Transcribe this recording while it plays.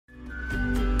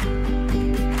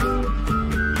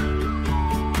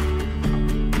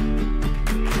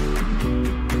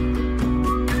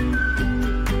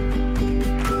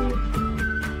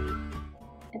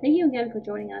everyone, for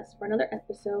joining us for another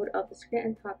episode of the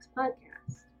Scranton Talks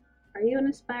podcast. Are you an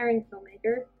aspiring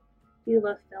filmmaker? Do you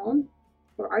love film?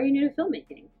 Or are you new to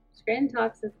filmmaking? Scranton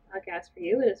Talks is the podcast for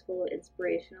you. It is full of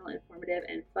inspirational, informative,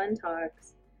 and fun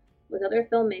talks with other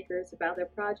filmmakers about their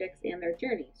projects and their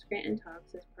journey. Scranton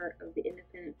Talks is part of the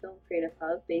Independent Film Creative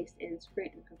Hub based in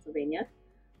Scranton, Pennsylvania.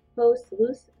 Host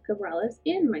Luz Cabrales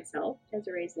and myself,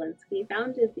 Desiree Zelinsky,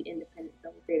 founded the Independent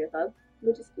Film Creative Hub,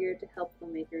 which is geared to help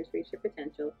filmmakers reach their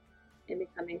potential in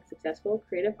becoming successful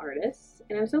creative artists.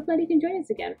 And I'm so glad you can join us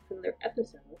again for another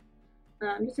episode.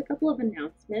 Just a couple of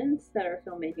announcements that are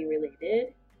filmmaking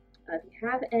related. If you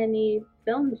have any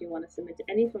films you want to submit to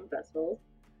any film festivals,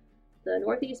 the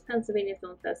Northeast Pennsylvania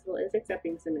Film Festival is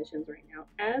accepting submissions right now,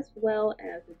 as well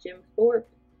as the Jim Thorpe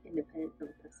Independent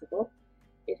Film Festival.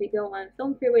 If you go on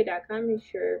filmfreeway.com, be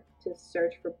sure to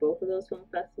search for both of those film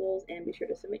festivals and be sure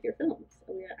to submit your films.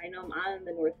 I know I'm on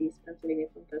the Northeast Pennsylvania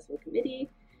Film Festival Committee,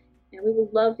 and we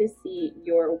would love to see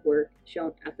your work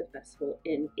shown at the festival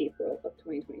in April of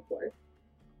 2024.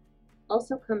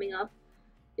 Also coming up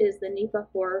is the NEPA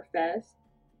Horror Fest,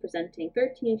 presenting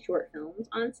 13 short films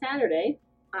on Saturday,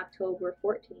 October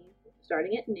 14th,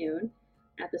 starting at noon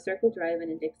at the Circle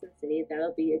Drive-In in Dixon City.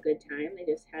 That'll be a good time.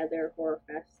 They just had their Horror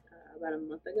Fest about a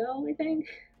month ago, I think.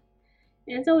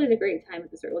 And it's always a great time at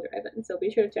the Circle Drive-In, so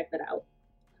be sure to check that out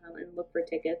and look for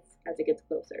tickets as it gets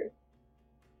closer.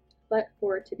 But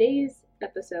for today's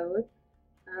episode,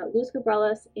 Luz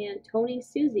Cabrales and Tony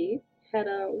Susi had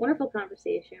a wonderful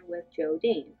conversation with Joe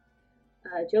Dain.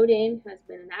 Joe Dain has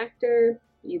been an actor,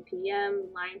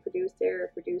 UPM, line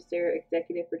producer,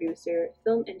 executive producer,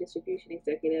 film and distribution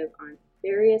executive on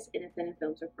various independent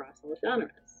films across all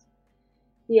genres.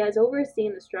 He has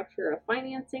overseen the structure of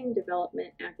financing, development,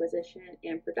 acquisition,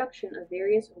 and production of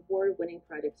various award-winning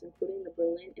projects, including the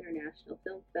Berlin International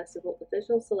Film Festival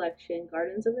official selection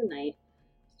Gardens of the Night,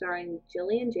 starring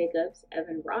Gillian Jacobs,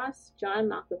 Evan Ross, John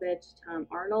Malkovich, Tom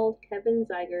Arnold, Kevin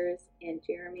Zegers and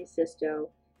Jeremy Sisto,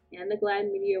 and the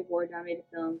GLAAD Media Award-nominated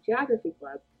film Geography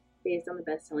Club, based on the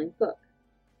best-selling book.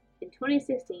 In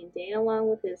 2016, Dain, along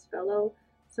with his fellow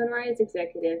Sunrise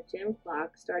executive Jim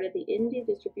Klock, started the indie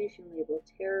distribution label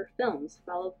Terror Films,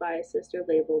 followed by a sister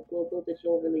label Global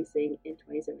Digital Releasing in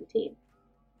 2017.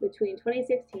 Between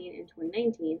 2016 and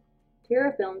 2019,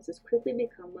 Terror Films has quickly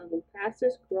become one of the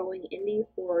fastest growing indie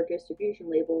horror distribution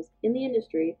labels in the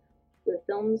industry, with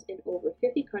films in over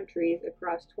 50 countries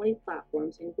across 20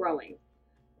 platforms and growing.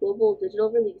 Global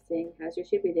Digital Releasing has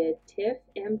distributed TIFF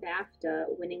and BAFTA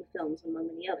winning films, among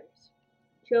many others.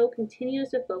 Joe continues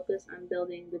to focus on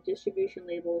building the distribution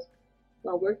labels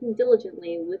while working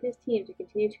diligently with his team to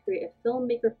continue to create a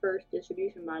filmmaker-first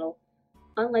distribution model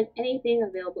unlike anything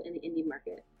available in the indie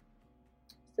market.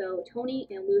 So Tony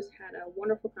and Luz had a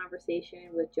wonderful conversation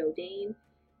with Joe Dain,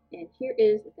 and here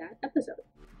is that episode.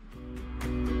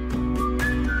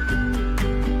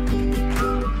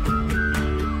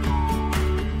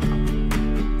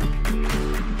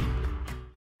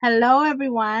 Hello,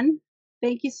 everyone.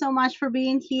 Thank you so much for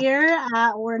being here.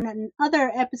 We're in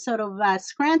another episode of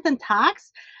Scranton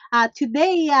Talks.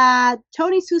 Today,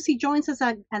 Tony Susi joins us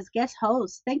as guest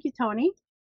host. Thank you, Tony.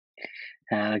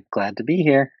 Glad to be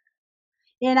here.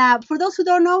 And for those who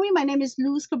don't know me, my name is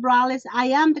Luz Cabrales. I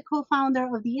am the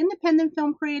co-founder of the Independent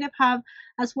Film Creative Hub,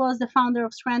 as well as the founder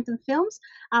of Scranton Films,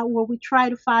 where we try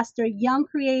to foster young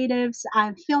creatives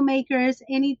and filmmakers,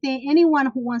 anyone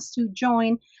who wants to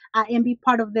join and be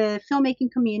part of the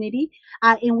filmmaking community.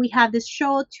 And we have this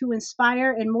show to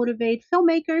inspire and motivate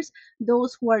filmmakers,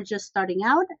 those who are just starting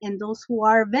out and those who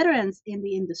are veterans in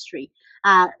the industry.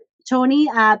 Tony,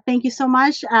 thank you so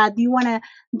much. Do you want to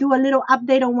do a little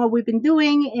update on what we've been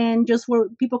doing and just where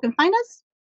people can find us?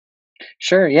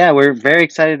 Sure. Yeah, we're very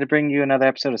excited to bring you another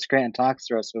episode of Scranton Talks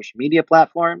through our social media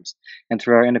platforms and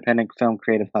through our Independent Film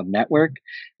Creative Hub network.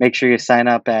 Make sure you sign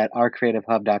up at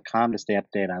ourcreativehub.com to stay up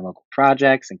to date on local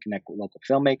projects and connect with local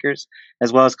filmmakers,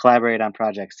 as well as collaborate on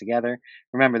projects together.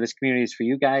 Remember, this community is for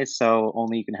you guys, so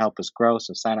only you can help us grow.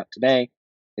 So sign up today.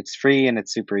 It's free and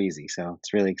it's super easy, so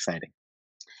it's really exciting.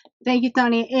 Thank you,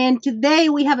 Tony. And today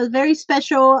we have a very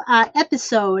special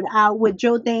episode with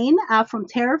Joe Dain from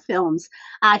Terror Films.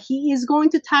 He is going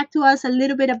to talk to us a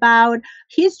little bit about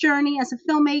his journey as a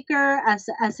filmmaker,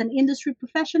 as an industry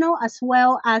professional, as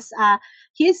well as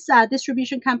his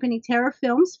distribution company, Terror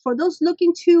Films. For those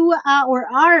looking to or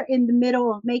are in the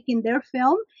middle of making their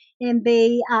film and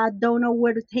they don't know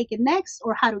where to take it next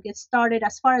or how to get started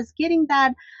as far as getting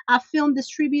that film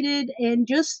distributed and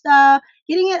just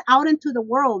getting it out into the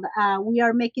world. We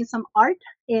are making some art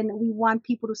and we want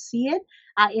people to see it.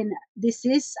 And this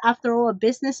is, after all, a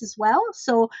business as well.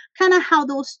 So kind of how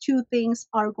those two things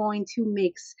are going to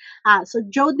mix. So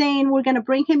Joe Dain, we're going to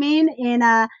bring him in,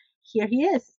 and here he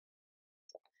is.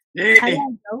 Hey,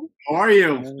 Hello, Joe. How are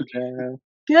you? Okay.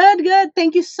 Good, good.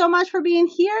 Thank you so much for being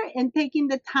here and taking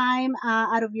the time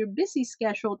out of your busy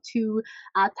schedule to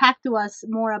talk to us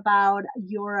more about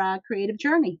your creative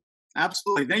journey.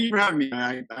 Absolutely. Thank you for having me.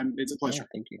 It's a pleasure. Yeah,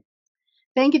 thank you.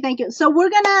 Thank you, thank you. So we're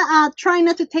gonna try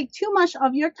not to take too much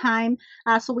of your time.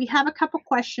 So we have a couple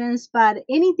questions, but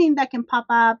anything that can pop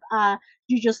up,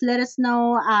 you just let us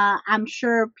know. I'm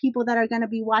sure people that are gonna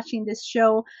be watching this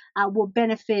show will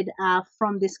benefit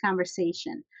from this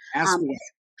conversation. Ask me.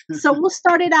 So we'll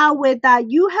start it out with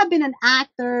you have been an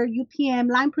actor, UPM,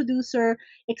 line producer,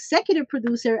 executive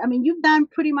producer. I mean, you've done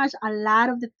pretty much a lot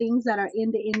of the things that are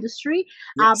in the industry,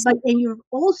 Yes. and you're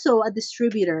also a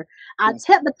distributor. Yes.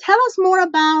 But tell us more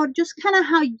about just kind of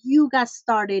how you got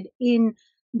started in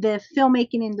the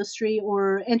filmmaking industry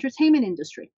or entertainment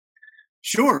industry.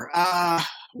 Sure.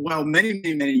 Well, many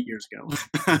years ago,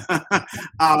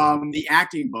 the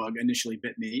acting bug initially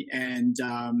bit me, and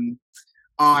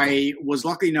I was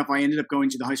lucky enough. I ended up going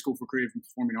to the High School for Creative and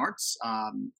Performing Arts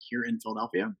here in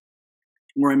Philadelphia,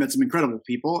 where I met some incredible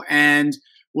people, and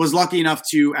was lucky enough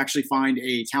to actually find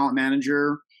a talent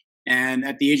manager. And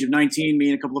at the age of 19, me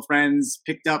and a couple of friends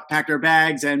packed our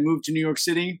bags, and moved to New York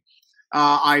City.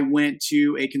 I went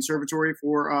to a conservatory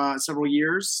for several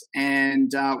years, and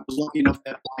was lucky enough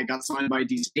that I got signed by a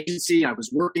decent agency. I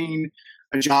was working.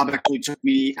 A job actually took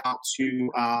me out to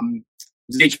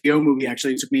it was an HBO movie.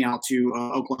 Actually, it took me out to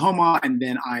Oklahoma, and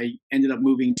then I ended up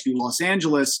moving to Los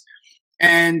Angeles.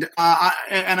 And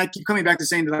I keep coming back to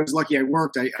saying that I was lucky. I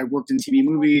worked in TV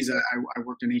movies. I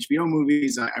worked in HBO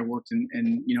movies. I worked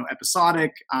in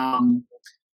episodic.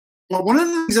 But one of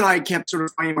the things that I kept sort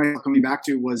of finding myself coming back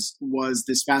to was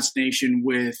this fascination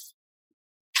with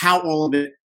how all of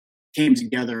it came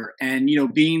together. And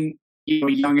being a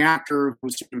young actor who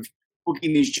was sort of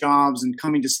booking these jobs and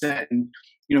coming to set and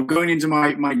going into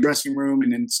my dressing room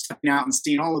and then stepping out and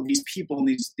seeing all of these people and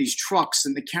these trucks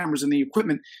and the cameras and the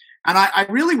equipment. And I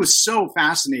really was so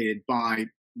fascinated by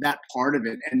that part of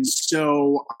it. And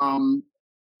so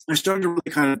I started to really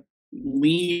kind of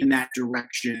lean in that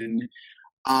direction.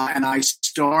 And I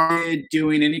started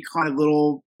doing any kind of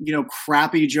little,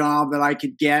 crappy job that I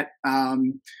could get.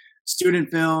 Student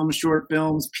films, short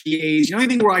films, PAs,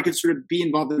 anything where I could sort of be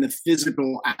involved in the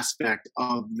physical aspect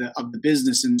of the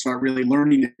business and start really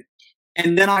learning it.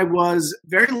 And then I was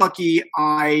very lucky.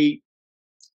 I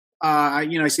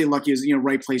say lucky as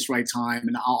right place, right time,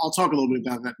 and I'll talk a little bit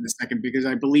about that in a second because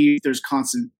I believe there's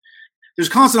constant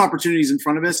opportunities in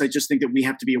front of us. I just think that we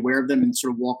have to be aware of them and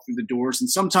sort of walk through the doors. And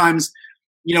sometimes,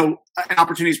 an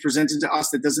opportunity is presented to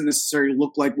us that doesn't necessarily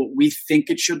look like what we think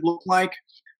it should look like.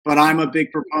 But I'm a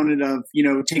big proponent of,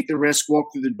 take the risk,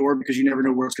 walk through the door because you never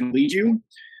know where it's going to lead you.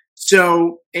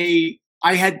 So I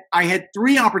had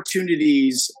three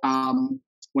opportunities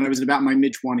when I was about my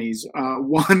mid-20s.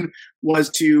 One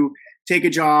was to take a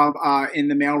job in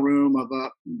the mailroom of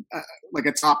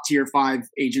a top tier 5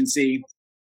 agency.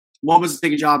 One was to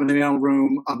take a job in the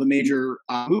mailroom of a major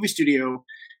movie studio.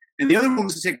 And the other one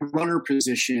was to take a runner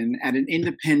position at an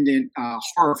independent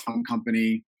horror film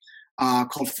company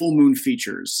called Full Moon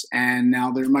Features. And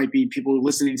now there might be people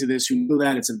listening to this who know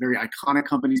that. It's a very iconic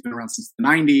company. It's been around since the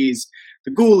 90s.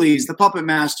 The Ghoulies, the Puppet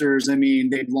Masters. I mean,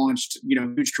 they've launched,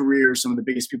 huge careers. Some of the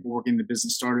biggest people working in the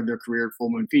business started their career at Full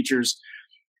Moon Features.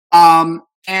 And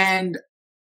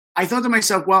I thought to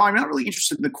myself, well, I'm not really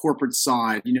interested in the corporate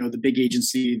side, the big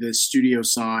agency, the studio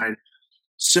side.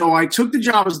 So I took the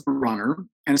job as the runner.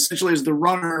 And essentially as the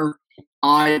runner,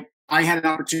 I had an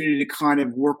opportunity to kind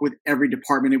of work with every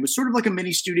department. It was sort of like a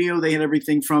mini studio. They had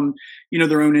everything from,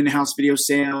 their own in-house video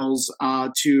sales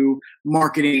to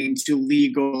marketing to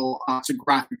legal to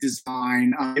graphic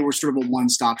design. They were sort of a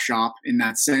one-stop shop in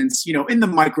that sense, in the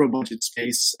micro budget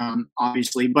space,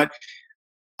 obviously. But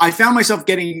I found myself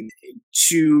getting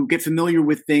to get familiar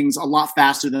with things a lot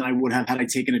faster than I would have had I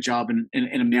taken a job in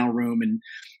a mailroom, and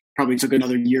probably took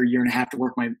another year and a half to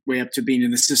work my way up to being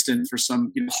an assistant for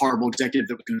some horrible executive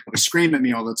that was going to scream at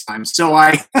me all the time. So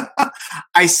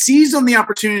I seized on the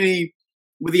opportunity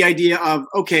with the idea of,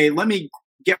 okay, let me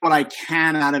get what I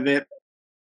can out of it,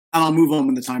 and I'll move on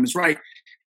when the time is right.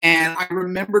 And I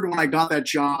remembered when I got that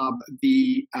job,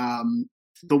 the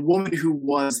woman who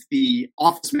was the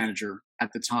office manager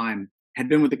at the time had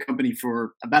been with the company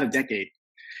for about a decade.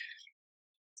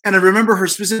 And I remember her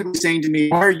specifically saying to me,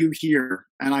 "Why are you here?"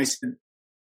 And I said,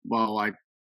 "Well,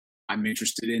 I'm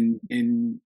interested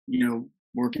in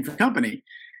working for the company."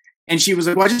 And she was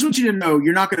like, "Well, I just want you to know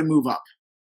you're not going to move up.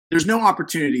 There's no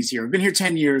opportunities here. I've been here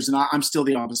 10 years and I'm still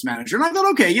the office manager." And I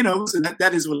thought, okay, listen,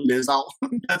 that is what it is.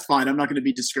 That's fine. I'm not going to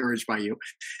be discouraged by you.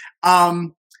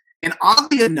 And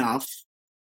oddly enough,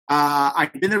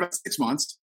 I'd been there about 6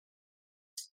 months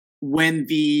when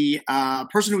the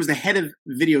person who was the head of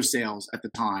video sales at the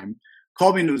time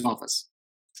called me into his office.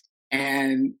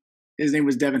 And his name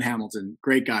was Devin Hamilton.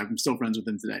 Great guy. I'm still friends with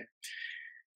him today.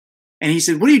 And he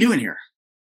said, "What are you doing here?"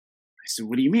 I said,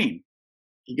 "What do you mean?"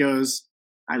 He goes,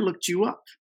 "I looked you up."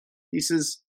 He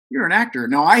says, "You're an actor."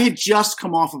 Now, I had just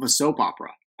come off of a soap opera,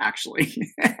 actually.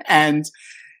 and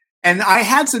I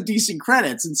had some decent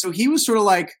credits. And so he was sort of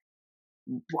like,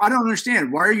 "I don't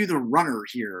understand. Why are you the runner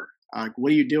here?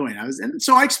 What are you doing?" And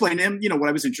so I explained to him, what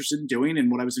I was interested in doing and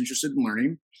what I was interested in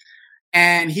learning.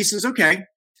 And he says, "Okay."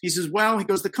 He says, "Well," he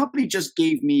goes, "the company just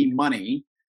gave me money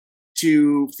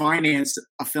to finance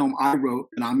a film I wrote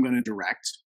and I'm going to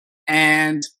direct.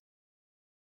 And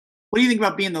what do you think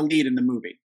about being the lead in the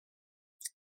movie?"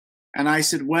 And I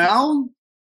said, "Well,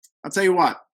 I'll tell you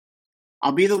what,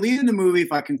 I'll be the lead in the movie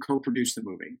if I can co-produce the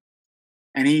movie."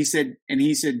 And he said,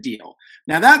 "Deal."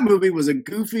 Now that movie was a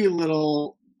goofy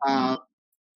little,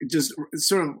 just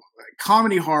sort of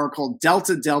comedy horror called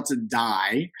Delta Delta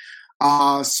Die,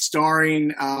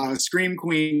 starring Scream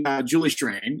Queen Julie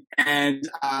Strain. And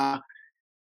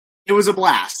it was a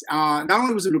blast. Not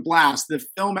only was it a blast, the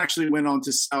film actually went on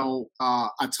to sell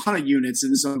a ton of units.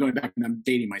 And this is, I'm going back and I'm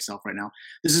dating myself right now.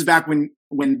 This is back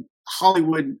when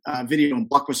Hollywood video and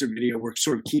Blockbuster Video were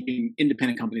sort of keeping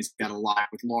independent companies that alive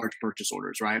with large purchase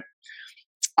orders, right?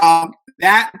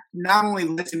 That not only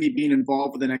led to me being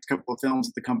involved with the next couple of films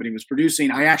that the company was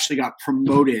producing, I actually got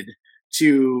promoted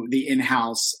to the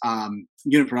in-house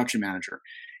unit production manager.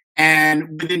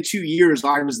 And within 2 years,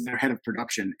 I was their head of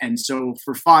production. And so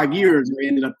for 5 years, I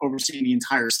ended up overseeing the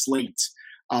entire slate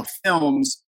of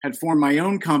films, had formed my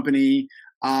own company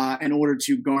in order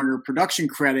to garner production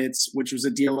credits, which was a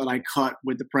deal that I cut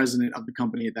with the president of the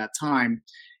company at that time,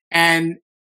 and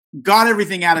got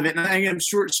everything out of it. And I'm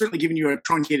certainly giving you a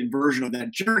truncated version of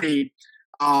that journey.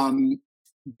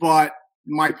 But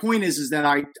my point is that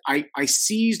I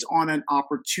seized on an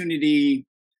opportunity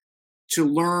to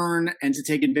learn and to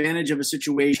take advantage of a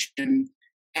situation,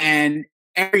 and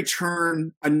every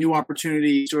turn a new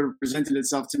opportunity sort of presented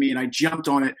itself to me, and I jumped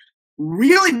on it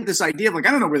really with this idea of like,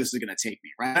 I don't know where this is going to take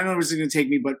me, right? I don't know where this is going to take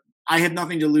me, but I have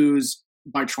nothing to lose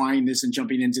by trying this and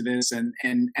jumping into this. And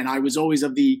I was always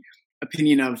of the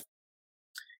opinion of,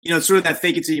 sort of that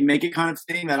fake it till you make it kind of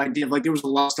thing, that idea of like, there was a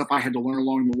lot of stuff I had to learn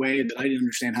along the way that I didn't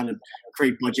understand how to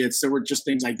create budgets. There were just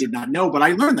things I did not know, but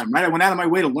I learned them, right? I went out of my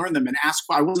way to learn them and ask.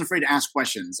 I wasn't afraid to ask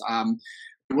questions.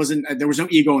 There was no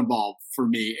ego involved for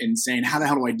me in saying, how the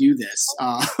hell do I do this?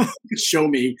 Show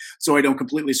me so I don't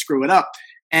completely screw it up.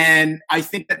 And I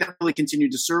think that really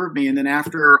continued to serve me. And then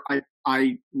after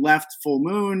I left Full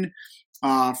Moon,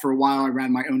 for a while, I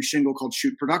ran my own shingle called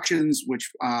Shoot Productions, which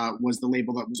was the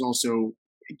label that was also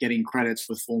getting credits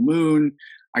with Full Moon.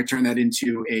 I turned that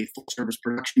into a full service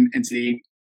production entity.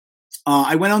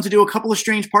 I went on to do a couple of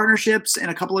strange partnerships and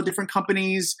a couple of different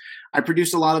companies. I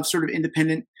produced a lot of sort of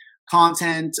independent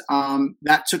content.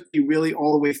 That took me really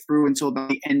all the way through until about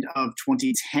the end of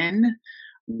 2010,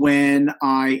 when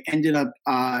I ended up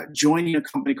joining a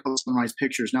company called Sunrise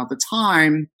Pictures. Now, at the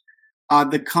time,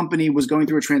 the company was going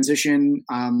through a transition.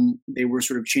 They were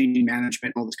sort of changing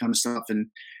management and all this kind of stuff, and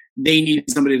they needed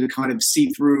somebody to kind of see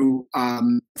through a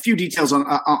few details on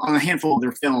a handful of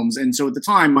their films. And so at the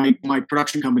time, my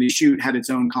production company, Shoot, had its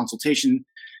own consultation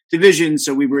division,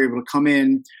 so we were able to come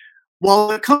in. Well,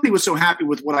 the company was so happy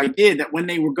with what I did that when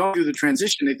they were going through the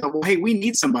transition, they thought, well, hey, we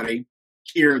need somebody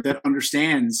here that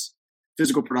understands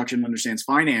physical production, understands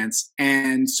finance.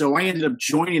 And so I ended up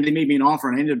joining. They made me an offer,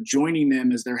 and I ended up joining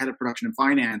them as their head of production and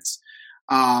finance.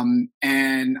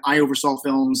 And I oversaw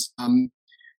films,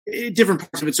 different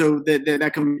parts of it. So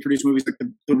that company produced movies like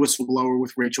the Whistleblower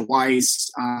with Rachel Weisz,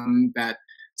 that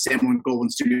Samuel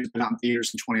Goldwyn Studios put out in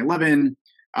theaters in 2011.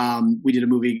 We did a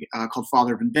movie called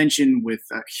Father of Invention with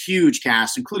a huge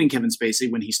cast, including Kevin Spacey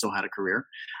when he still had a career.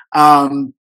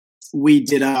 We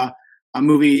did a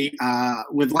movie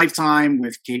with Lifetime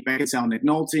with Kate Beckinsale and Nick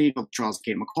Nolte called Trials of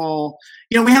Cate McCall.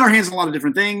 We had our hands on a lot of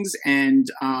different things, and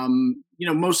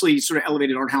mostly sort of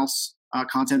elevated art house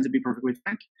content, to be perfectly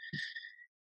frank.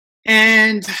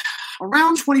 And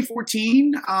around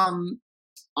 2014,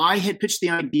 I had pitched the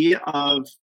idea of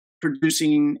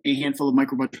producing a handful of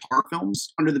micro-budget horror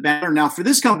films under the banner. Now, for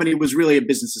this company, it was really a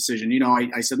business decision.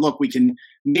 I said, look, we can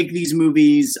make these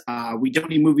movies. We don't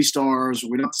need movie stars.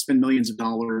 We don't have to spend millions of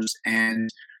dollars. And,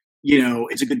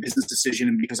 it's a good business decision.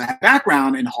 And because I have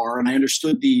background in horror and I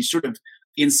understood the sort of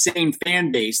insane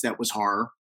fan base that was horror,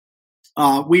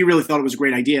 we really thought it was a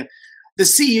great idea. The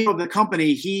CEO of the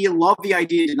company, he loved the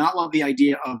idea, did not love the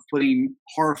idea of putting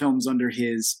horror films under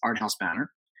his art house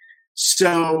banner.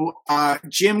 So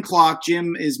Jim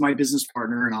is my business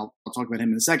partner, and I'll talk about him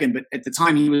in a second. But at the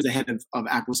time, he was the head of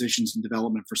acquisitions and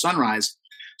development for Sunrise.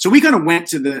 So we kind of went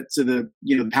to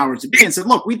the powers to be and said,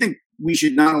 look, we think we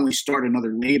should not only start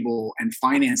another label and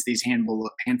finance these handful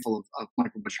of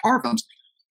micro-budget horror films.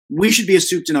 We should be a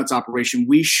soup to nuts operation.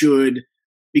 We should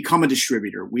become a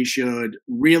distributor. We should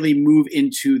really move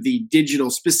into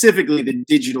specifically the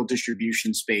digital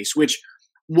distribution space, which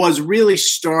was really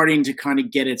starting to kind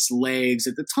of get its legs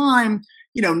at the time.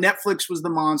 Netflix was the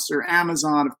monster,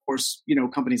 Amazon, of course,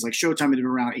 companies like Showtime had been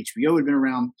around, HBO had been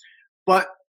around, but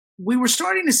we were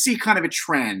starting to see kind of a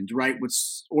trend, right, with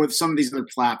some of these other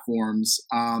platforms.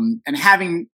 And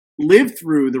having lived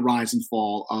through the rise and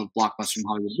fall of Blockbuster and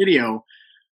Hollywood Video,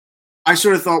 I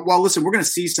sort of thought, well, listen, we're going to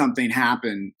see something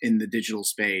happen in the digital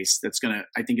space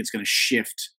I think it's going to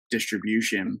shift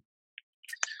distribution.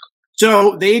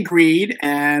 So they agreed,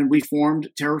 and we formed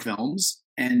Terror Films.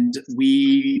 And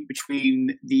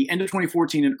between the end of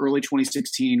 2014 and early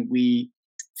 2016, we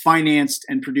financed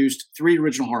and produced 3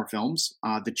 original horror films.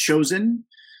 The Chosen,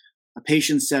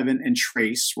 Patient 7, and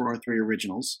Trace were our 3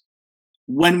 originals.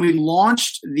 When we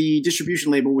launched the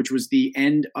distribution label, which was the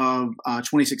end of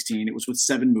 2016, it was with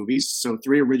 7 movies. So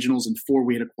 3 originals and 4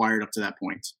 we had acquired up to that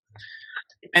point.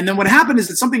 And then what happened is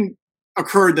that something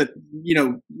occurred that,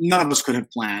 none of us could have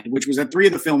planned, which was that 3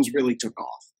 of the films really took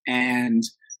off. And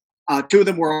 2 of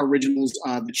them were our originals.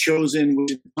 The Chosen,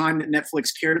 which at the time that Netflix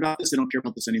cared about this, they don't care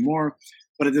about this anymore.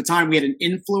 But at the time, we had an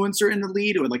influencer in the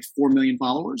lead who had like 4 million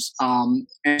followers. And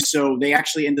so they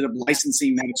actually ended up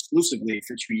licensing that exclusively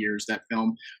for 2 years, that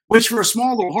film, which for a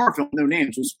small little horror film, no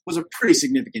names, was a pretty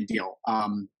significant deal.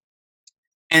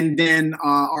 And then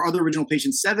our other original,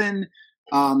 Patient 7,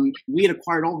 we had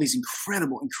acquired all these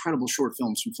incredible short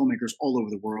films from filmmakers all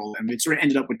over the world. And it sort of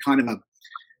ended up with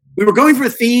we were going for a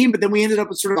theme, but then we ended up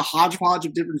with sort of a hodgepodge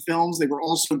of different films. They were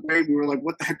all so great. We were like,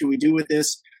 what the heck do we do with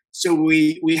this? So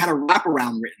we had a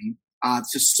wraparound written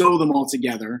to sew them all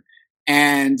together.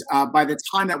 And by the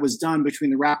time that was done,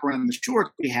 between the wraparound and the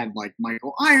short, we had like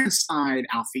Michael Ironside,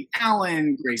 Alfie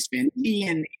Allen, Grace Van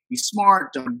Dien, Amy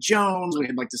Smart, Doug Jones. We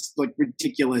had like this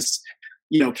ridiculous,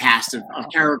 cast of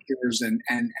characters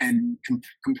and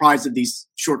comprised of these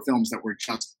short films that were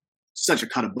just such a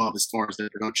cut above as far as their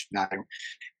production value.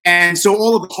 And so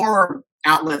all of the horror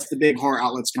outlets, the big horror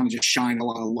outlets, kind of just shined a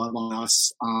lot of love on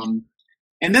us.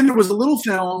 And then there was a little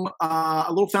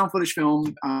found footage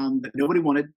film that nobody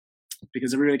wanted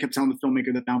because everybody kept telling the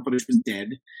filmmaker that found footage was dead.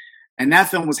 And that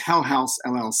film was Hell House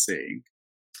LLC.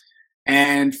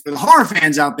 And for the horror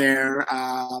fans out there,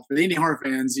 for the indie horror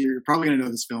fans, you're probably going to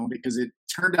know this film because it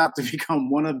turned out to become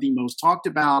one of the most talked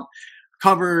about,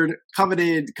 coveted,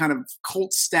 kind of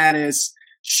cult status,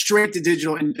 straight to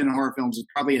digital independent horror films of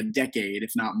probably a decade,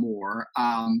 if not more.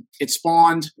 It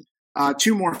spawned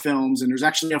 2 more films, and there's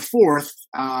actually a 4th,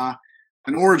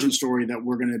 an origin story that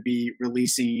we're going to be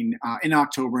releasing in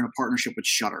October in a partnership with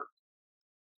Shudder.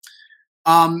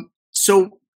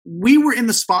 So we were in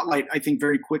the spotlight, I think,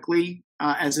 very quickly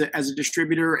as a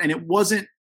distributor, and it wasn't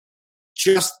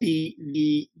just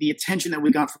the attention that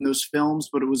we got from those films,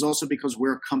 but it was also because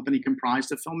we're a company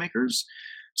comprised of filmmakers.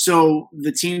 So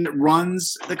the team that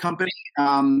runs the company,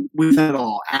 we've done it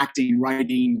all: acting,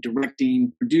 writing,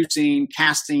 directing, producing,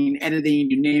 casting, editing,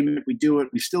 you name it, we do it.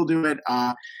 We still do it.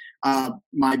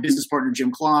 My business partner,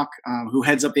 Jim Clark, who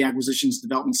heads up the acquisitions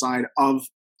development side of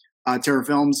Terror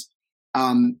Films,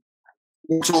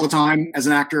 works all the time as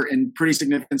an actor in pretty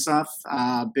significant stuff,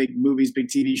 big movies, big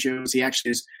TV shows. He actually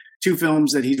has 2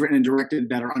 films that he's written and directed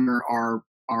that are under our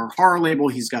horror label.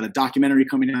 He's got a documentary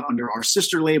coming out under our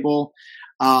sister label.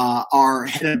 Our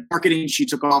head of marketing, she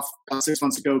took off about 6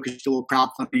 months ago because she did a little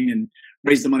crowdfunding and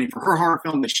raised the money for her horror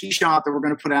film that she shot that we're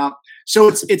going to put out. So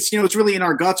it's really in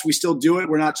our guts. We still do it.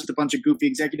 We're not just a bunch of goofy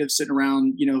executives sitting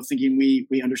around, thinking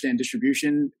we understand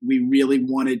distribution. We really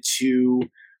wanted to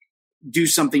do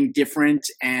something different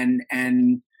and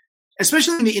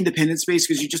especially in the independent space,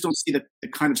 because you just don't see the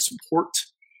kind of support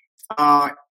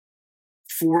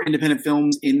for independent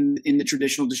films in the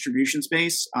traditional distribution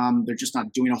space. They're just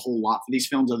not doing a whole lot for these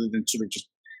films other than sort of just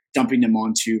dumping them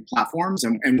onto platforms.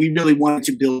 And we really wanted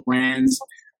to build brands.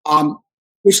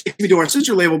 which takes me to our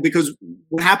sister label, because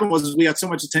what happened was we got so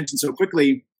much attention so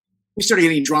quickly, we started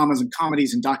getting dramas and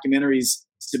comedies and documentaries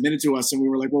submitted to us, and we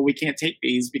were like, well, we can't take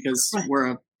these because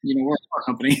we're a car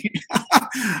company.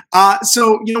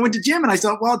 So went to Jim and I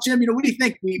thought, well, Jim, what do you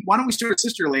think? Why don't we start a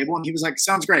sister label? And he was like,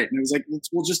 sounds great. And I was like,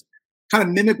 we'll just kind of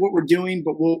mimic what we're doing,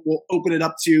 but we'll open it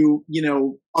up to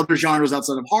other genres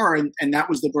outside of horror. And that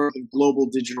was the birth of Global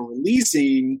Digital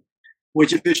Releasing,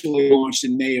 which officially launched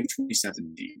in May of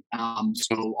 2017.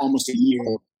 So almost a year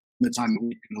from the time that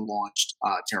we launched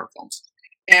Terror Films.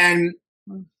 And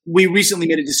we recently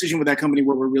made a decision with that company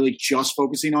where we're really just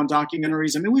focusing on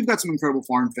documentaries. I mean, we've got some incredible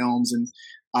foreign films and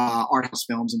art house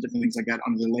films and different things like that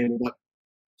under the label, but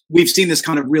we've seen this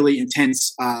kind of really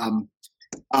intense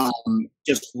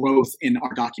just growth in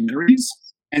our documentaries.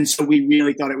 And so we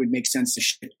really thought it would make sense to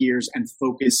shift gears and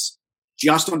focus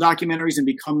just on documentaries and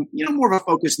become, more of a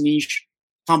focused niche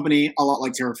company, a lot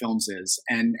like Terror Films is,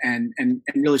 and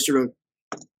really sort of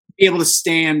be able to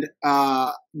stand,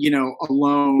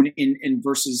 alone in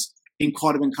versus being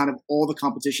caught up in kind of all the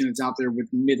competition that's out there with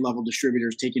mid-level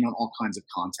distributors taking on all kinds of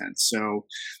content. So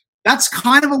that's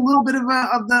kind of a little bit of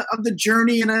the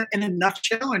journey in a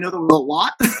nutshell. I know there was a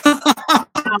lot,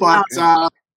 but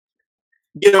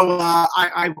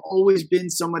I've always been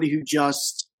somebody who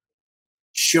just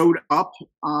showed up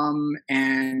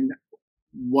and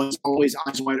was always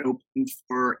eyes wide open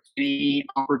for any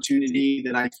opportunity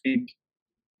that I think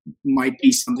might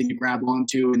be something to grab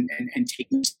onto and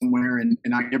take me somewhere. And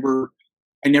I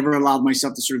never allowed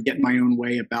myself to sort of get in my own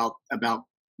way about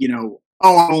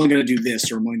I'm only going to do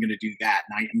this or I'm only going to do that.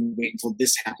 And I'm going to wait until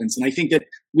this happens. And I think that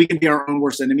we can be our own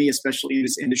worst enemy, especially in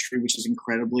this industry, which is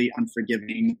incredibly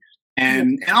unforgiving.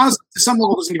 And honestly, to some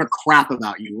level, doesn't give a crap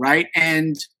about you, right?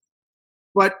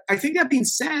 But I think that being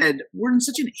said, we're in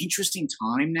such an interesting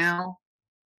time now.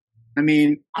 I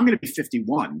mean, I'm going to be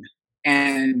 51,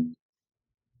 and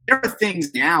there are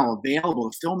things now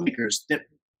available to filmmakers that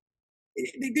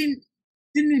they didn't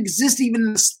exist even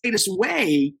in the slightest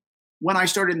way when I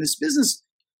started in this business.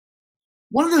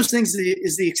 One of those things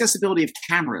is the accessibility of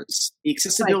cameras, the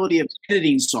accessibility of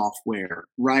editing software,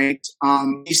 right?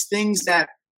 These things that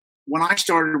when I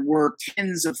started were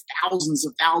tens of thousands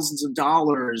of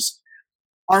dollars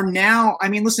are now, I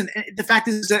mean, listen, the fact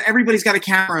is that everybody's got a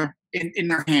camera in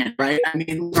their hand, right? I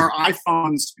mean, our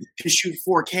iPhones can shoot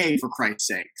 4K for Christ's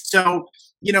sake. So,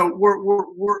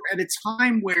 we're at a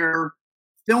time where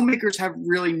filmmakers have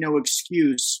really no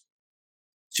excuse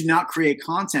to not create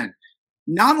content.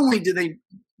 Not only do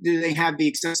they have the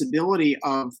accessibility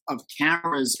of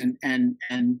cameras and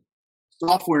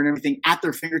software and everything at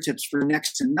their fingertips for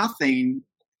next to nothing,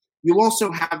 you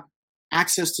also have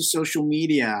access to social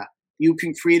media. You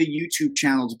can create a YouTube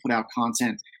channel to put out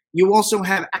content. You also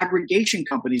have aggregation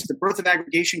companies. The birth of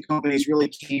aggregation companies really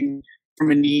came from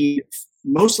a need,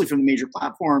 mostly from the major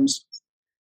platforms,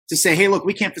 to say, hey, look,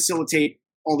 we can't facilitate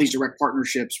all these direct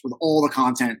partnerships with all the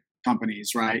content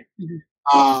companies, right?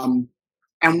 Mm-hmm.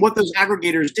 And what those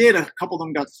aggregators did, a couple of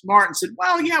them got smart and said,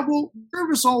 well, yeah, we'll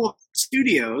service all of the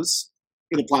studios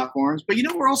for the platforms, but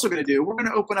what we're also going to do? We're going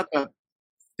to open up a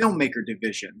filmmaker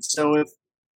division. So if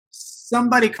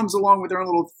somebody comes along with their own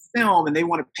little film and they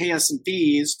want to pay us some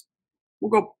fees, we'll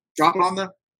go drop it on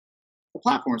the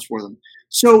platforms for them.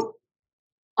 So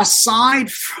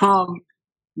aside from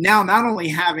now not only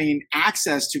having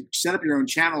access to set up your own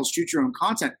channels, shoot your own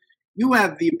content, you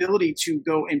have the ability to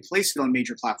go and place it on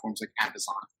major platforms like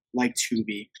Amazon, like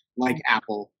Tubi, like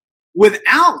Apple,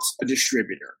 without a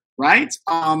distributor, right?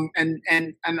 And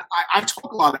I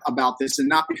talk a lot about this, and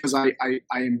not because I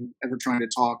am ever trying to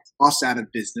talk us out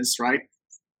of business, right?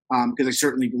 Because I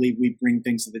certainly believe we bring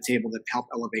things to the table that help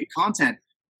elevate content.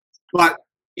 But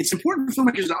it's important for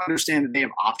filmmakers to understand that they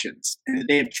have options and that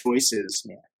they have choices,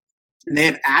 and they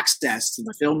have access to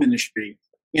the film industry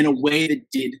in a way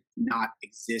that did not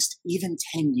exist even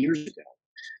 10 years ago.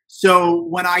 So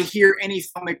when I hear any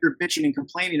filmmaker bitching and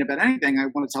complaining about anything, I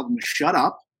want to tell them to shut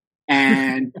up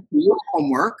and do your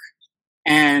homework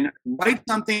and write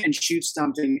something and shoot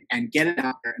something and get it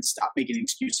out there and stop making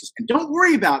excuses. And don't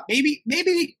worry about maybe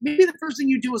the first thing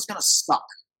you do is going to suck.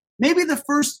 Maybe the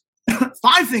first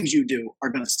 5 things you do are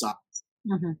going to suck.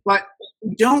 Mm-hmm. But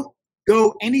don't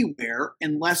go anywhere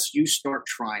unless you start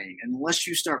trying, unless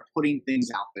you start putting things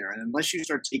out there, and unless you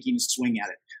start taking a swing at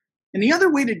it. And the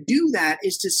other way to do that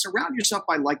is to surround yourself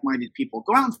by like-minded people.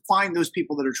 Go out and find those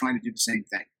people that are trying to do the same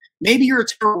thing. Maybe you're a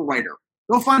terrible writer.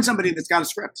 Go find somebody that's got a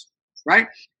script, right?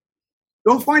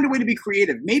 Go find a way to be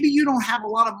creative. Maybe you don't have a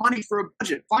lot of money for a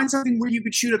budget. Find something where you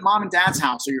could shoot at mom and dad's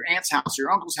house or your aunt's house or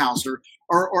your uncle's house or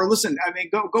listen, I mean,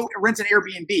 go rent an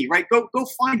Airbnb, right? Go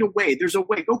find a way. There's a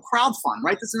way. Go crowdfund,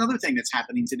 right? That's another thing that's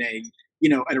happening today,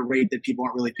 at a rate that people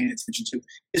aren't really paying attention to,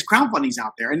 is crowdfunding's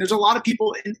out there. And there's a lot of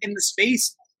people in the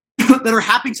space that are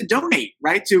happy to donate,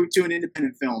 right, to an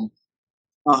independent film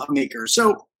maker.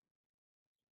 So,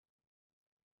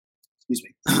 excuse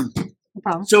me. No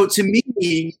problem. So to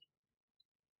me,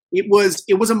 it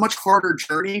was a much harder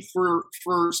journey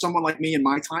for someone like me in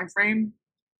my time frame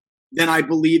than I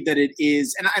believe that it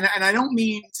is. And I don't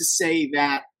mean to say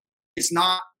that it's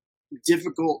not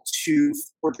difficult to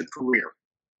forge a career.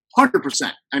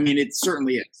 100%. I mean, it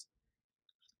certainly is.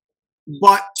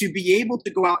 But to be able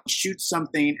to go out and shoot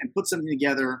something and put something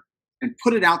together and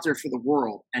put it out there for the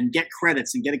world and get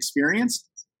credits and get experience,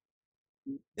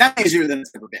 that's easier than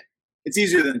it's ever been. It's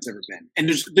easier than it's ever been. And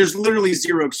there's literally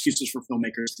zero excuses for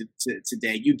filmmakers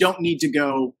today. You don't need to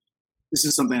go. This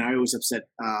is something I always upset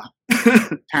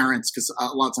parents, because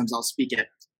a lot of times I'll speak at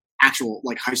actual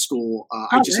high school.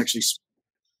 I just actually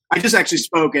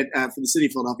spoke at for the city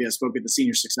of Philadelphia. I spoke at the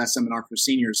Senior Success Seminar for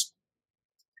seniors,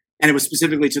 and it was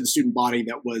specifically to the student body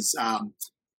that was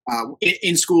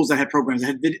in schools that had programs that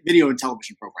had video and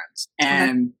television programs.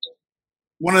 And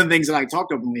one of the things that I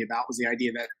talked openly about was the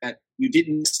idea that you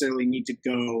didn't necessarily need to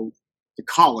go to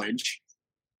college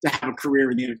to have a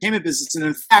career in the entertainment business. And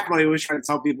in fact, what I always try to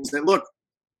tell people is that, look,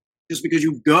 just because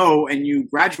you go and you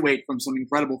graduate from some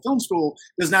incredible film school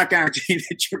does not guarantee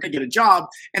that you're going to get a job.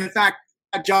 And in fact,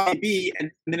 a job may be a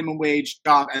minimum wage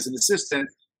job as an assistant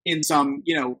in some,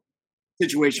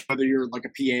 situation, whether you're like a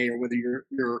PA or whether you're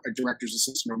a director's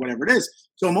assistant or whatever it is.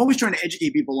 So I'm always trying to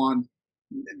educate people on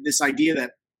this idea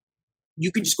that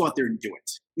you can just go out there and do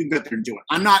it. You can go out there and do it.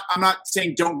 I'm not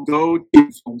saying don't go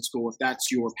to film school if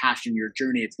that's your passion, your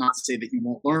journey. It's not to say that you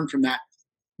won't learn from that.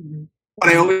 Mm-hmm. But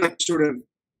I always like to sort of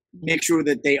make sure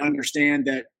that they understand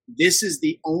that this is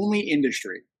the only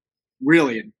industry,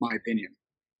 really, in my opinion,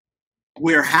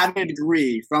 where having a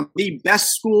degree from the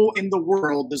best school in the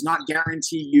world does not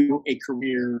guarantee you a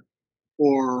career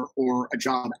or a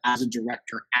job as a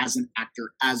director, as an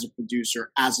actor, as a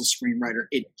producer, as a screenwriter.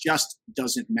 It just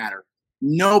doesn't matter.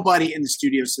 Nobody in the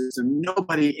studio system,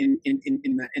 nobody in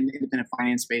the independent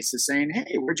finance space is saying,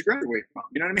 "Hey, where'd you graduate from?"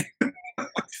 You know what I mean?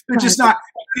 They're just not.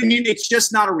 I mean, it's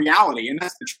just not a reality, and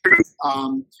that's the truth.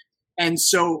 And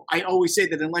so I always say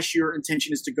that unless your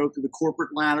intention is to go through the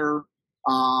corporate ladder,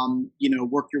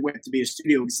 work your way up to be a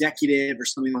studio executive or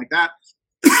something like that,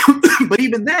 but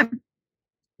even then,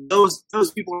 those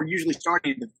people are usually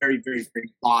starting at the very, very,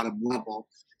 very bottom level.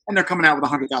 And they're coming out with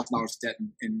 $100,000 debt,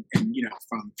 and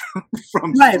from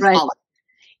right.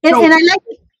 And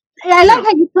I like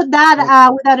how you put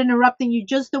that without interrupting you.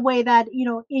 Just the way that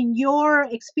in your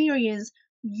experience,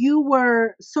 you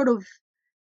were sort of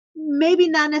maybe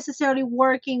not necessarily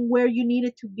working where you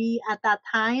needed to be at that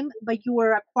time, but you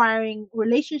were acquiring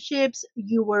relationships.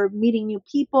 You were meeting new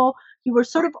people. You were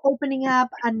sort of opening up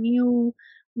a new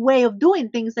way of doing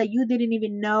things that you didn't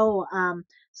even know.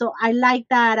 So I like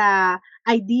that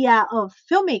idea of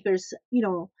filmmakers.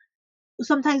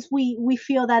 Sometimes we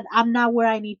feel that I'm not where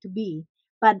I need to be,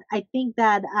 but I think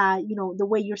that the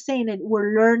way you're saying it,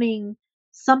 we're learning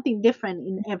something different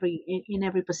in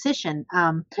every position.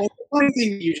 Well, the funny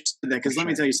thing you just said that, because let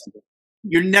me tell you something.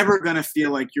 You're never going to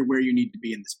feel like you're where you need to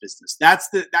be in this business.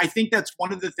 I think that's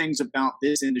one of the things about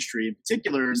this industry in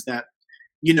particular is that,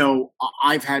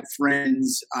 I've had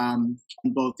friends on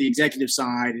both the executive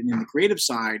side and in the creative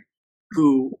side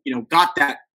who, got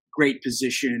that great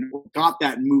position, or got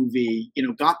that movie,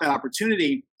 got that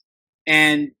opportunity.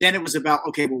 And then it was about,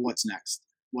 okay, well, what's next?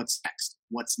 What's next?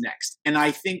 What's next? And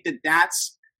I think that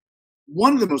that's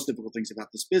one of the most difficult things about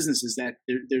this business is that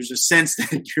there's a sense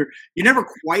that you're never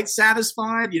quite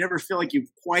satisfied. You never feel like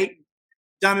you've quite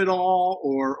done it all,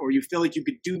 or you feel like you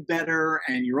could do better,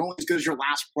 and you're only as good as your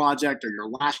last project or your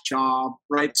last job,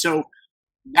 right? So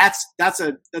that's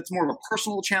more of a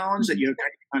personal challenge that you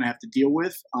kind of have to deal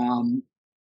with.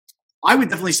 I would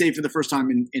definitely say for the first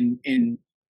time in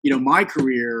my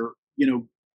career,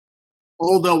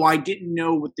 although I didn't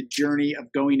know what the journey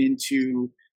of going into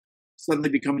suddenly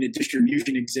becoming a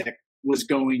distribution exec was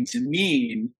going to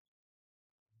mean,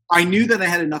 I knew that I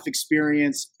had enough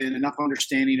experience and enough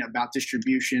understanding about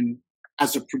distribution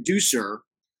as a producer.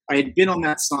 I had been on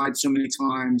that side so many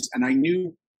times, and I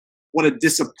knew what a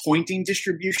disappointing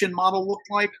distribution model looked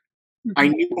like.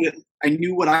 Mm-hmm. I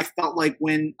knew what I felt like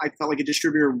when I felt like a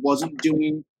distributor wasn't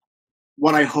doing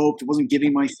what I hoped, wasn't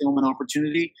giving my film an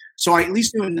opportunity. So I at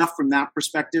least knew enough from that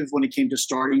perspective when it came to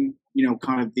starting,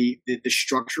 kind of the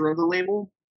structure of the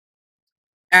label.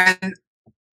 And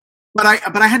but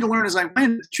I had to learn as I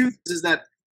went. The truth is that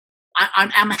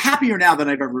I'm happier now than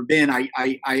I've ever been. I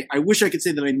wish I could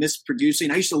say that I miss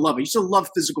producing. I used to love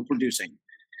physical producing.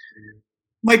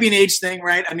 Might be an age thing,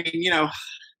 right? I mean,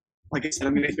 like I said,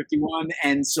 I'm going to be 51,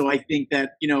 and so I think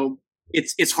that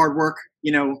it's hard work.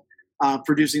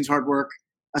 Producing's hard work,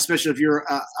 especially if you're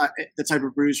the type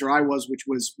of producer I was, which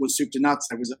was soup to nuts.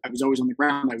 I was always on the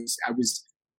ground. I was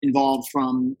involved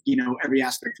from every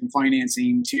aspect, from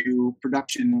financing to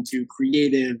production to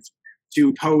creative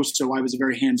to post. So I was a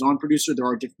very hands-on producer. There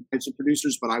are different types of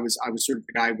producers, but I was sort of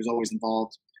the guy who was always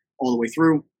involved all the way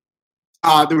through.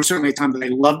 There was certainly a time that I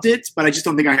loved it, but I just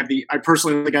don't think I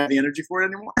personally don't think I have the energy for it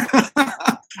anymore.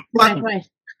 But Right.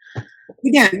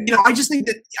 again, I just think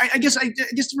that I guess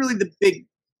really the big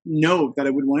note that I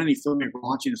would want any filmmaker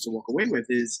watching this to walk away with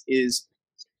is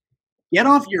get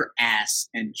off your ass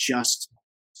and just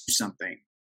do something.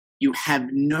 You have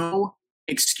no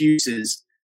excuses.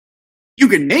 You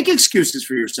can make excuses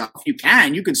for yourself. You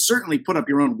can certainly put up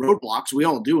your own roadblocks. We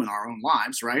all do in our own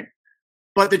lives, right?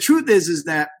 But the truth is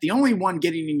that the only one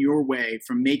getting in your way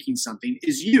from making something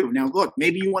is you. Now, look,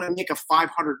 maybe you want to make a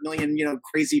 500 million,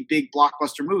 crazy big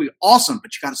blockbuster movie. Awesome,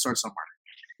 but you got to start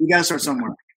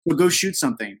somewhere. So go shoot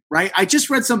something, right? I just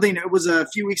read something. It was a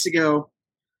few weeks ago.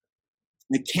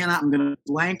 I'm going to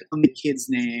blank on the kid's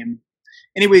name.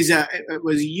 Anyways, it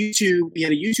was YouTube. He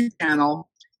had a YouTube channel,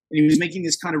 and he was making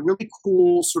this kind of really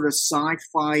cool sort of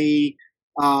sci-fi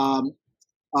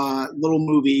little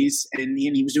movies, and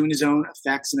he was doing his own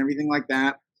effects and everything like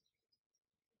that.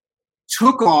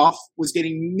 Took off, was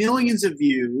getting millions of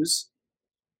views,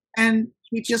 and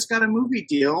he just got a movie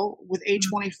deal with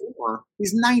A24.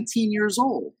 He's 19 years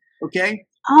old. Okay.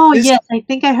 Oh, yes, I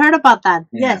think I heard about that.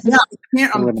 Yeah.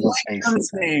 Yes. I'm blanking on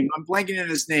his name. I'm blanking on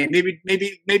his name.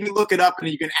 Maybe look it up and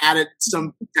you can add it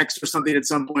some text or something at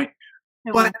some point.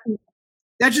 But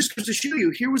that just goes to show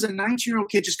you, here was a 19-year-old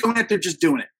kid just going out there, just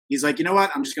doing it. He's like, you know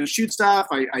what? I'm just going to shoot stuff.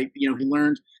 He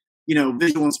learned,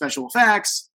 visual and special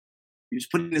effects. He was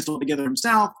putting this all together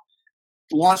himself.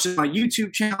 Launched it on my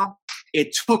YouTube channel.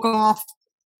 It took off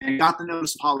and got the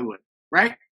notice of Hollywood.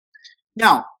 Right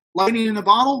now, lightning in a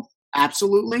bottle,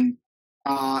 absolutely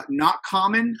not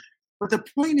common. But the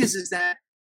point is that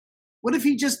what if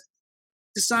he just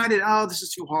decided, oh, this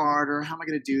is too hard, or how am I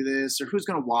going to do this, or who's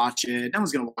going to watch it? No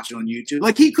one's going to watch it on YouTube.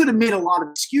 Like, he could have made a lot of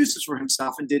excuses for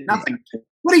himself and did nothing.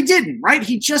 But he didn't, right?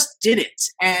 He just did it.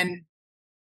 And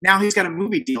now he's got a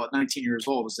movie deal at 19 years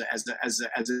old as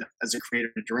a creator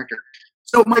and director.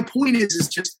 So my point is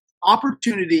just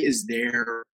opportunity is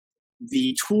there.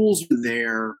 The tools are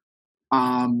there.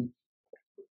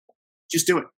 Just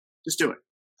do it. Just do it.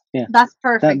 Yeah. That's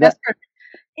perfect. That's perfect.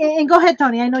 And go ahead,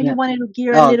 Tony. I know you wanted to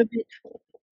gear a little bit.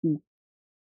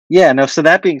 Yeah, no, so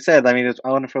that being said, I mean, it's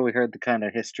wonderful we heard the kind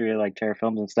of history of like Terror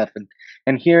Films and stuff,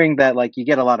 and hearing that like you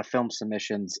get a lot of film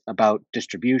submissions about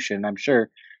distribution. I'm sure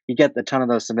you get a ton of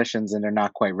those submissions and they're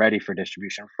not quite ready for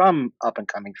distribution from up and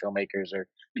coming filmmakers or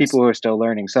people who are still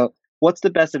learning. So what's the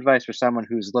best advice for someone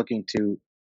who's looking to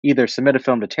either submit a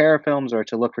film to Terror Films or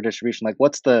to look for distribution? Like,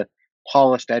 what's the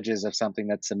polished edges of something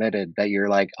that's submitted that you're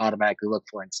like automatically look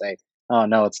for and say, oh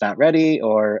no, it's not ready,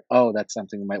 or oh, that's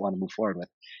something we might want to move forward with?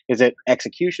 Is it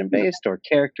execution based or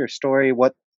character story?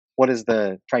 What is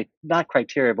the not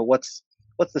criteria, but what's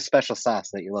the special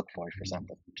sauce that you look for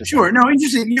something? Sure. No,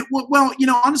 interesting. Well,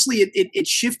 honestly, it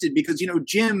shifted because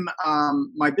Jim,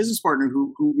 my business partner,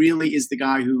 who really is the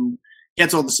guy who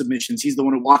gets all the submissions. He's the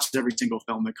one who watches every single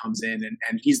film that comes in,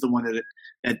 and he's the one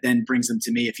that then brings them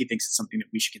to me if he thinks it's something that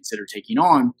we should consider taking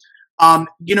on.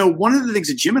 One of the things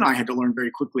that Jim and I had to learn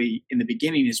very quickly in the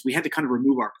beginning is we had to kind of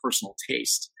remove our personal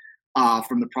taste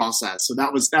from the process. So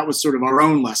that was sort of our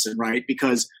own lesson, right?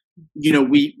 Because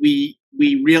we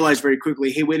realized very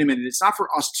quickly, hey, wait a minute, it's not for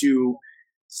us to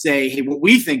say, hey, what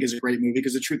we think is a great movie,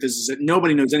 because the truth is that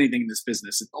nobody knows anything in this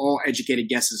business. It's all educated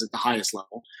guesses at the highest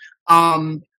level.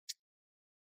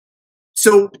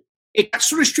 So it got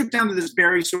sort of stripped down to this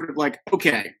very sort of like,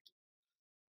 okay,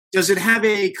 does it have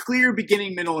a clear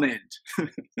beginning, middle, and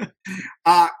end?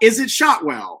 Is it shot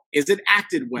well? Is it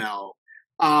acted well?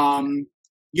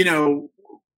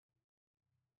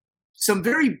 Some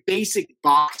very basic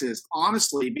boxes,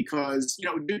 honestly, because,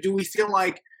 do we feel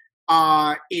like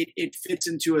it fits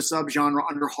into a subgenre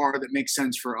under horror that makes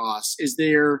sense for us? Is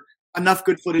there enough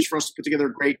good footage for us to put together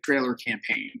a great trailer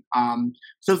campaign?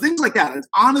 So things like that. It's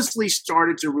honestly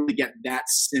started to really get that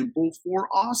simple for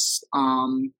us.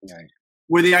 Right.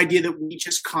 Where the idea that we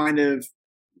just kind of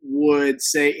would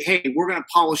say, hey, we're going to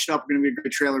polish it up. We're going to be a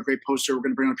great trailer, great poster. We're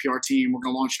going to bring on a PR team. We're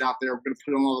going to launch it out there. We're going to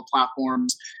put it on all the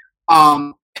platforms.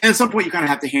 And at some point, you kind of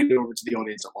have to hand it over to the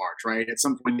audience at large, right? At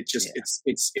some point, it's just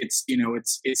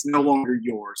it's no longer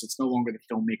yours. It's no longer the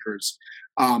filmmakers.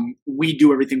 We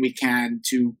do everything we can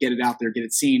to get it out there, get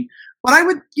it seen. But I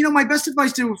would, my best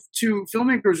advice to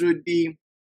filmmakers would be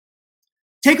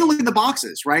take a look at the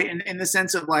boxes, right? And in the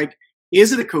sense of like,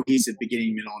 is it a cohesive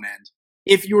beginning, middle, and end?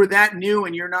 If you're that new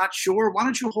and you're not sure, why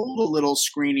don't you hold a little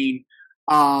screening,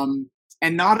 and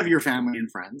not of your family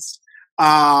and friends,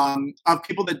 of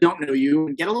people that don't know you,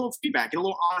 and get a little feedback, get a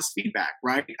little honest feedback,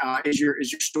 right? Is your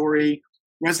story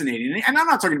resonating? And I'm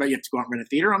not talking about you have to go out and rent a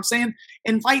theater. I'm saying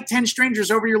invite 10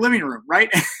 strangers over your living room, right?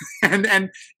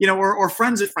 and or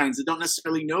friends of friends that don't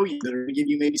necessarily know you, that are going to give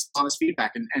you maybe some honest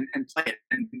feedback, and play it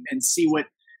and see what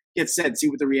gets said, see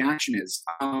what the reaction is.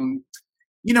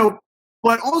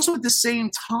 But also at the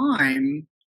same time,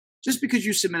 just because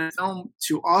you submit a film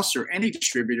to us or any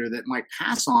distributor that might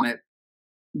pass on it,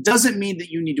 doesn't mean that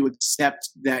you need to accept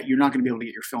that you're not going to be able to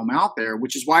get your film out there,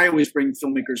 which is why I always bring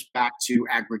filmmakers back to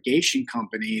aggregation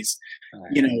companies,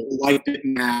 like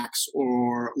Bitmax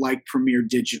or like Premiere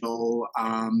Digital.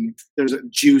 There's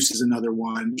Juice is another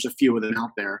one. There's a few of them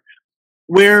out there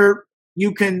where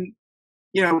you can,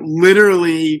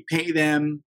 literally pay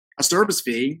them a service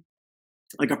fee,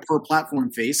 like a per platform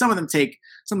fee. Sometimes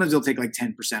they'll take like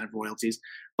 10% of royalties,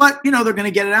 but they're going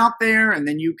to get it out there, and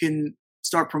then you can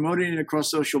start promoting it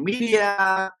across social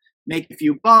media, make a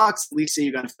few bucks, at least say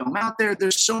you got a film out there.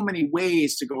 There's so many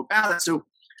ways to go about it. So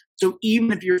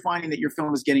even if you're finding that your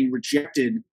film is getting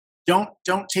rejected, don't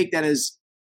take that as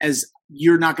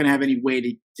you're not going to have any way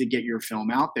to get your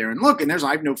film out there. And look,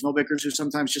 I've known filmmakers who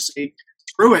sometimes just say,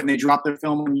 screw it, and they drop their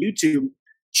film on YouTube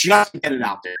just to get it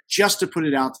out there, just to put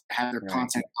it out, to have their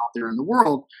content out there in the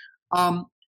world.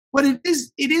 But it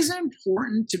is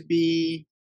important to be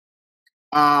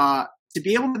able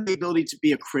to have the ability to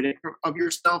be a critic of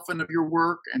yourself and of your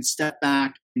work, and step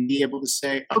back and be able to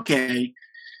say, okay,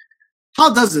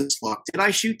 how does this look? Did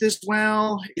I shoot this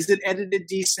well? Is it edited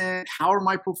decent? How are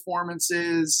my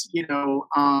performances?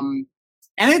 And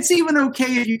it's even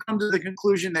okay if you come to the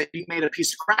conclusion that you made a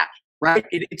piece of crap, right?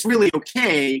 It's really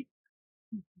okay.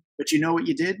 But you know what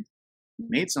you did? You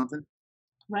made something.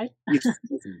 Right.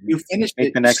 You finished it.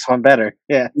 Make the next one better.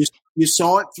 Yeah. You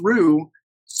saw it through.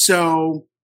 So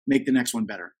make the next one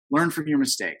better. Learn from your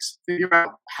mistakes. Figure out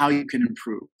how you can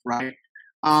improve, right?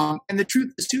 And the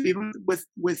truth is, too, even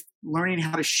with learning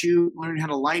how to shoot, learning how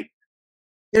to light,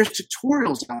 there's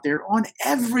tutorials out there on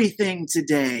everything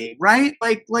today, right?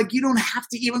 Like you don't have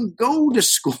to even go to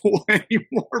school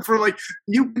anymore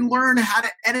you can learn how to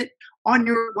edit on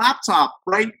your laptop,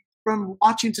 right? From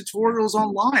watching tutorials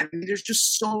online. There's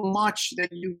just so much that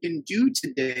you can do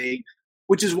today,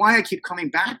 which is why I keep coming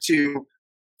back to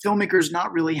filmmakers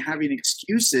not really having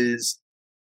excuses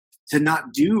to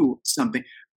not do something.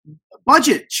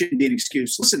 Budget shouldn't be an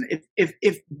excuse. Listen,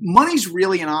 if money's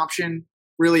really an option,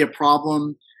 really a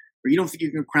problem, or you don't think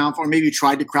you can crowdfund, maybe you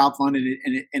tried to crowdfund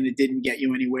and it didn't get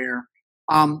you anywhere,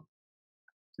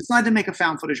 decide to make a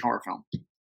found footage horror film,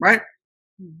 right?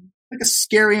 Mm-hmm. Like a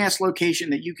scary ass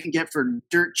location that you can get for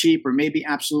dirt cheap or maybe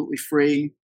absolutely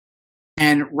free,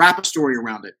 and wrap a story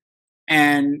around it,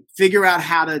 and figure out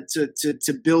how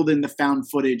to build in the found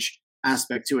footage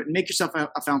aspect to it, and make yourself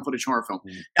a found footage horror film.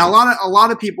 Mm-hmm. Now, a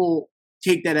lot of people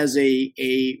take that as a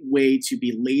way to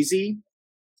be lazy.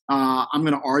 I'm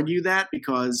going to argue that,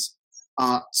 because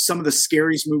some of the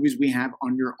scariest movies we have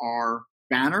under our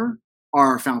banner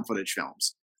are found footage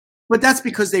films. But that's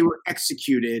because they were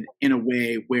executed in a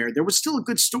way where there was still a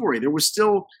good story. There was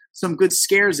still some good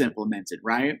scares implemented,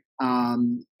 right?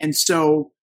 And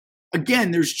so,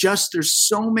 again, there's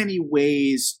so many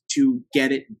ways to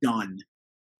get it done,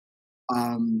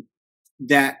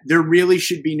 that there really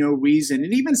should be no reason.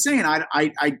 And even saying,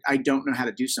 I don't know how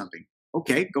to do something.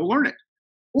 Okay, go learn it.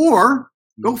 Or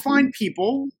go find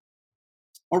people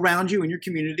around you in your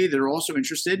community that are also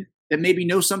interested, that maybe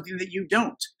know something that you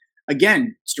don't.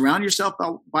 Again, surround yourself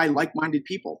by like-minded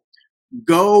people.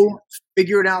 Go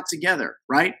figure it out together,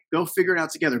 right? Go figure it out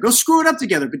together. Go screw it up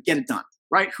together, but get it done,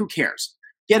 right? Who cares?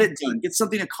 Get it done. Get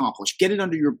something accomplished. Get it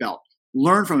under your belt.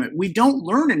 Learn from it. We don't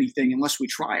learn anything unless we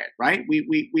try it, right?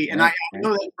 And I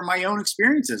know that from my own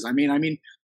experiences. I mean,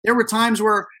 there were times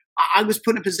where I was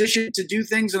put in a position to do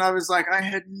things, and I was like, I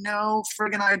had no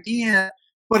friggin' idea.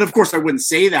 But of course, I wouldn't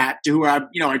say that to who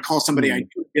I'd call somebody. I'd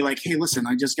be like, hey, listen,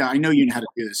 I know you know how to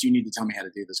do this. You need to tell me how to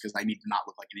do this, because I need to not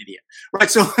look like an idiot, right?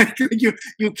 So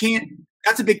you can't.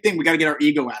 That's a big thing. We got to get our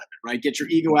ego out of it, right? Get your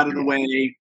ego out of the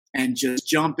way and just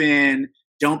jump in.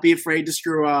 Don't be afraid to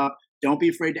screw up. Don't be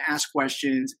afraid to ask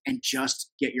questions, and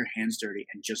just get your hands dirty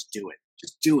and just do it.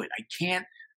 Just do it. I can't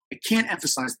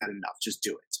emphasize that enough. Just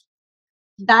do it.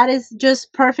 That is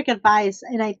just perfect advice.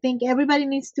 And I think everybody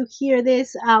needs to hear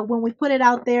this when we put it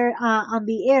out there on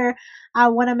the air. I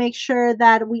want to make sure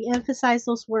that we emphasize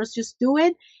those words. Just do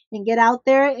it and get out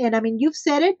there. And I mean, you've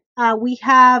said it. We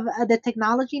have the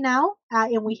technology now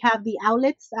and we have the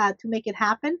outlets to make it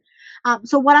happen.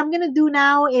 So what I'm going to do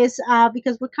now is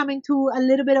because we're coming to a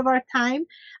little bit of our time,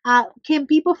 can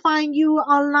people find you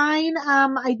online?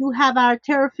 I do have our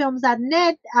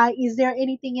terrorfilms.net. Is there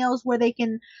anything else where they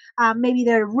can maybe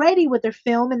they're ready with their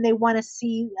film and they want to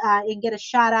see and get a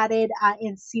shot at it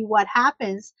and see what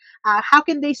happens? How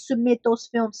can they submit those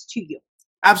films to you?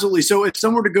 Absolutely. So if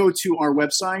someone were to go to our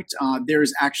website,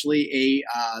 there's actually a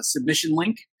submission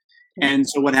link. And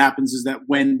so what happens is that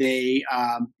when they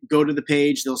go to the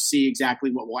page, they'll see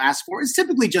exactly what we'll ask for. It's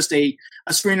typically just a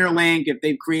screener link. If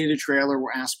they've created a trailer,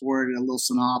 we'll ask for it, a little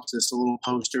synopsis, a little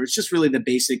poster. It's just really the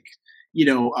basic,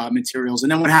 materials.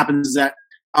 And then what happens is that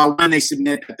when they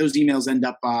submit, those emails end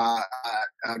up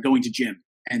going to Jim.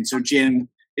 And so Jim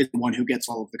is the one who gets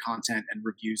all of the content and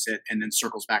reviews it and then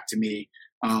circles back to me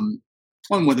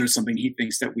on whether it's something he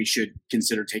thinks that we should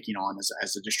consider taking on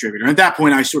as a distributor. And at that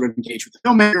point, I sort of engage with the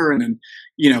filmmaker, and then,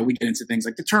 we get into things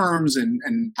like the terms and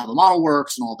how the model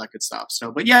works and all that good stuff.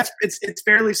 So, but yeah, it's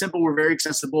fairly simple. We're very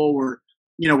accessible. We're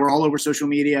all over social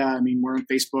media. I mean, we're on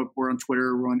Facebook, we're on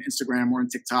Twitter, we're on Instagram, we're on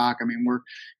TikTok. I mean,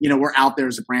 we're out there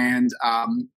as a brand.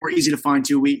 We're easy to find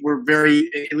too. We're very,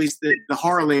 at least the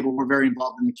horror label, we're very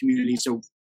involved in the community. So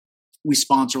we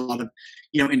sponsor a lot of,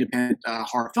 independent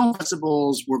horror film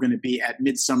festivals. We're going to be at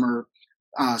Midsummer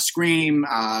Scream,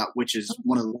 which is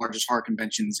one of the largest horror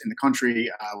conventions in the country.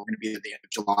 We're going to be at the end of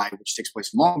July, which takes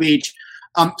place in Long Beach.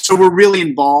 So we're really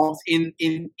involved in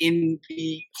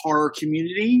the horror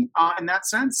community in that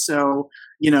sense. So,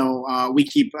 we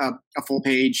keep a full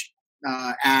page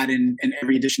ad in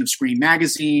every edition of Scream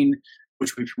magazine,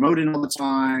 which we promote in all the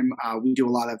time. We do a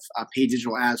lot of paid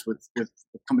digital ads with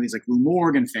companies like Rue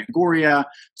Morgue and Fangoria.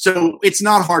 So it's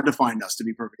not hard to find us, to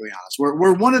be perfectly honest.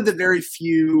 We're one of the very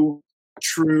few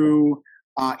true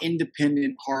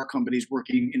independent horror companies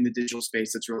working in the digital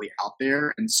space that's really out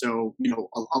there. And so,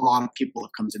 a lot of people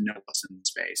have come to know us in the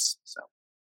space. So.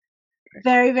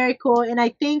 Very, very cool. And I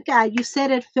think you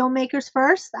said it, filmmakers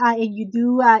first, and you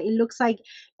do, it looks like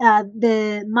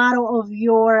the motto of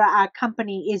your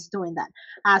company is doing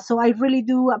that. So I really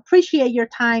do appreciate your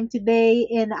time today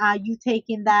and you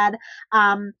taking that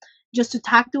just to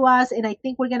talk to us. And I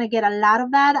think we're going to get a lot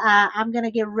of that. I'm going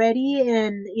to get ready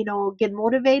and, get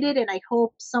motivated. And I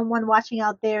hope someone watching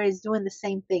out there is doing the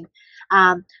same thing.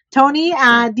 Tony,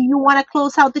 do you want to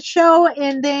close out the show?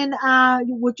 And then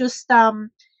we'll just...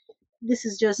 this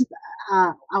is just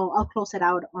I'll close it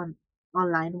out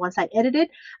online once I edit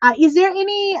it. Is there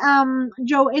any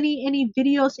Joe, any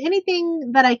videos,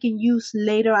 anything that I can use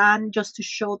later on just to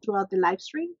show throughout the live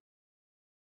stream?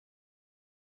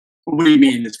 What do you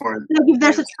mean as far as like if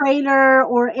there's a trailer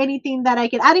or anything that I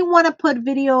didn't want to put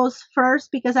videos first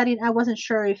because I wasn't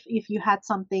sure if you had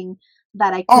something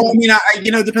that I could. Oh, I mean,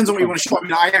 it depends on what you want to show. I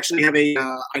mean, I actually have I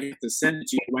have to send it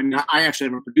to you. I mean, I actually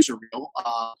have a producer reel.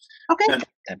 Okay.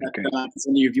 That'd be great.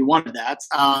 Send you if you wanted that.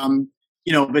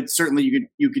 But certainly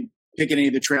you could pick any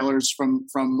of the trailers from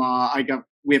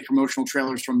we have promotional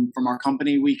trailers from our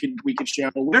company. We could show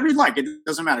whatever you'd like. It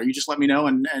doesn't matter. You just let me know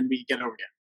and we get it over again.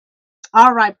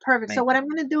 All right, perfect. So what I'm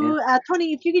going to do,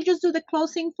 Tony, if you could just do the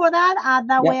closing for that,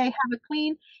 way I have it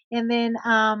clean, and then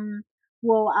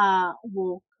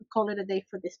we'll call it a day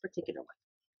for this particular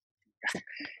one.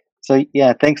 So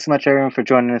yeah, thanks so much everyone for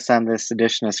joining us on this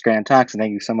edition of Scranton Talks, and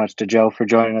thank you so much to Joe for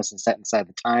joining us and setting aside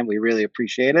the time. We really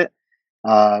appreciate it.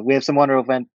 We have some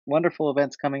wonderful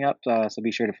events coming up, so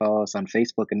be sure to follow us on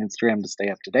Facebook and Instagram to stay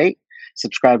up to date.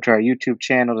 Subscribe to our YouTube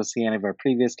channel to see any of our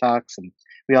previous talks, and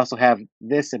we also have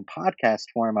this in podcast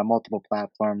form on multiple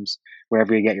platforms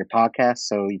wherever you get your podcasts,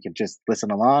 so you can just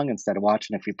listen along instead of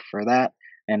watching if you prefer that.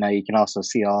 And you can also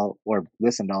see all or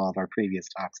listen to all of our previous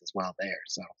talks as well there.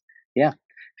 So yeah,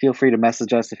 feel free to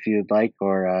message us if you'd like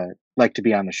or like to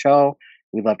be on the show.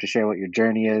 We'd love to share what your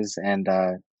journey is and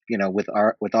with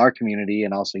our community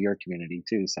and also your community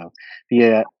too. So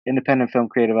the Independent Film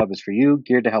Creative Hub is for you,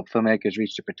 geared to help filmmakers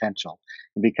reach their potential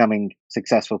in becoming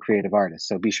successful creative artists.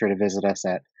 So be sure to visit us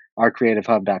at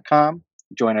ourcreativehub.com,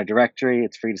 join our directory.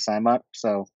 It's free to sign up.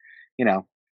 So,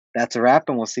 that's a wrap,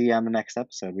 and we'll see you on the next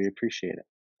episode. We appreciate it.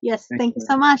 Yes, thank you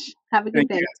so much. Have a good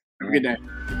day. Have a good day.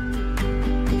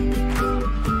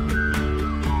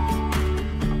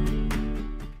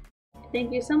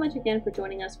 Thank you so much again for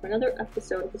joining us for another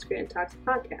episode of the Scranton Talks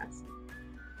podcast.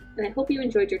 And I hope you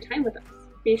enjoyed your time with us.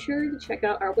 Be sure to check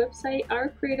out our website,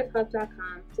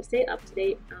 ourcreativehub.com, to stay up to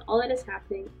date on all that is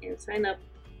happening and sign up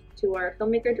to our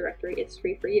filmmaker directory. It's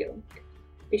free for you.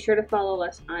 Be sure to follow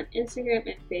us on Instagram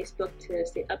and Facebook to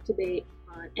stay up to date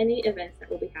on any events that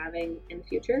we'll be having in the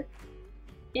future.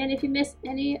 And if you missed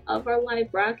any of our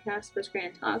live broadcasts for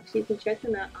Scranton Talks, you can check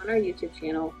them out on our YouTube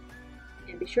channel.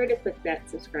 And be sure to click that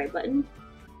subscribe button.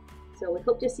 So we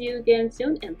hope to see you again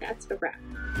soon, and that's a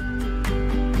wrap.